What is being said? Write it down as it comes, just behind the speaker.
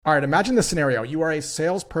All right, imagine the scenario. You are a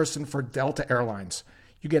salesperson for Delta Airlines.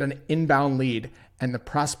 You get an inbound lead, and the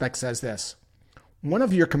prospect says this: one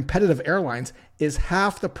of your competitive airlines is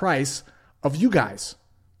half the price of you guys.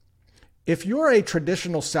 If you're a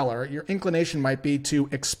traditional seller, your inclination might be to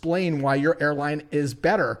explain why your airline is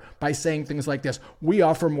better by saying things like this: we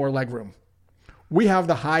offer more legroom. We have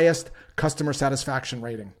the highest customer satisfaction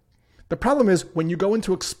rating. The problem is when you go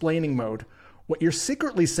into explaining mode, what you're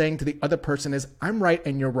secretly saying to the other person is, I'm right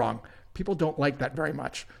and you're wrong. People don't like that very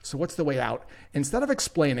much. So what's the way out? Instead of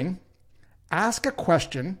explaining, ask a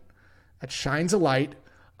question that shines a light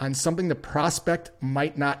on something the prospect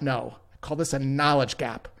might not know. I call this a knowledge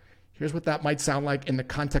gap. Here's what that might sound like in the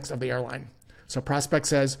context of the airline. So prospect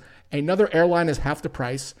says, another airline is half the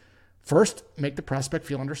price. First, make the prospect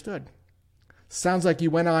feel understood. Sounds like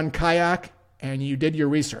you went on kayak and you did your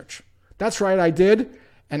research. That's right, I did.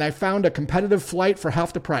 And I found a competitive flight for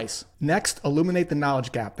half the price. Next, illuminate the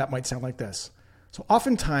knowledge gap. That might sound like this. So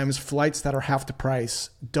oftentimes, flights that are half the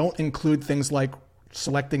price don't include things like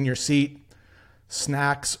selecting your seat,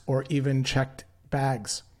 snacks, or even checked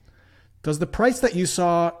bags. Does the price that you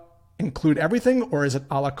saw include everything, or is it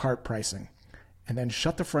a la carte pricing? And then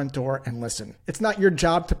shut the front door and listen. It's not your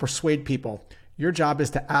job to persuade people. Your job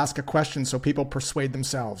is to ask a question so people persuade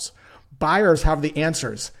themselves. Buyers have the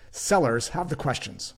answers. Sellers have the questions.